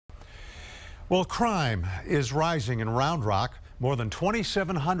Well, crime is rising in Round Rock. More than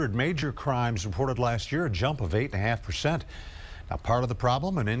 2,700 major crimes reported last year, a jump of 8.5%. Now, part of the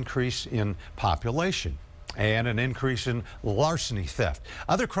problem, an increase in population and an increase in larceny theft.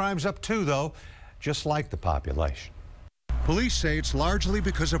 Other crimes up too, though, just like the population. Police say it's largely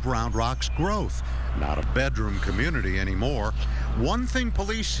because of Round Rock's growth. Not a bedroom community anymore. One thing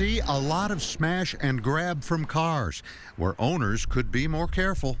police see, a lot of smash and grab from cars, where owners could be more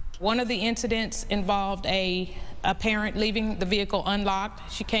careful. One of the incidents involved a parent leaving the vehicle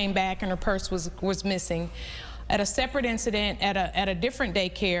unlocked. She came back and her purse was missing. At a separate incident at a different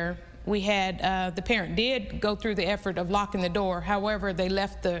daycare, we had the parent did go through the effort of locking the door. However, they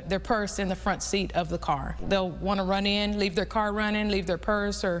left their purse in the front seat of the car. They'll want to run in, leave their car running, leave their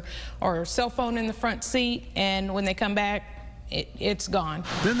purse or cell phone in the front seat, and when they come back, it's gone.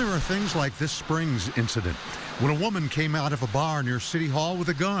 Then there are things like this spring's incident, when a woman came out of a bar near City Hall with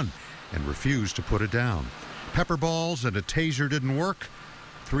a gun and refused to put it down. Pepper balls and a taser didn't work.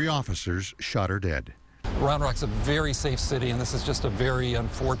 3 officers shot her dead. Round Rock's a very safe city, and this is just a very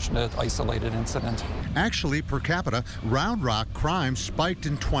unfortunate, isolated incident. Actually, per capita, Round Rock crime spiked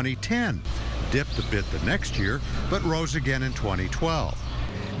in 2010, dipped a bit the next year, but rose again in 2012.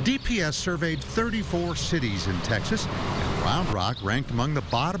 DPS surveyed 34 cities in Texas, and Round Rock ranked among the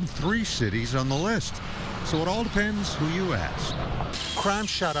bottom 3 cities on the list. So it all depends who you ask. Crime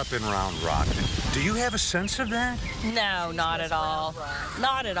shot up in Round Rock. Do you have a sense of that? No, not at all.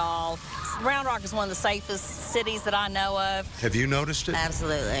 Not at all. Round Rock is one of the safest cities that I know of. Have you noticed it?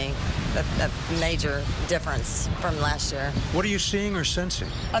 Absolutely. A major difference from last year. What are you seeing or sensing?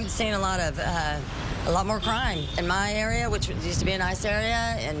 I'm seeing a lot more crime in my area, which used to be a nice area,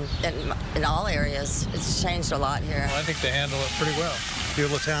 and in all areas. It's changed a lot here. Well, I think they handle it pretty well. Feel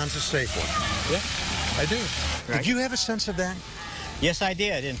the town's a safe one? Yeah, I do. Did you have a sense of that? Yes, I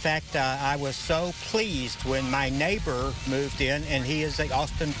did. In fact, I was so pleased when my neighbor moved in, and he is the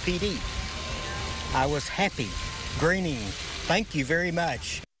Austin PD. I was happy, grinning. Thank you very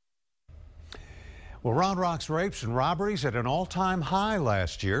much. Well, Round Rock's rapes and robberies at an all-time high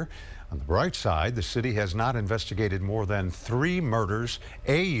last year. On the bright side, the city has not investigated more than 3 murders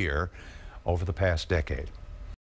a year over the past decade.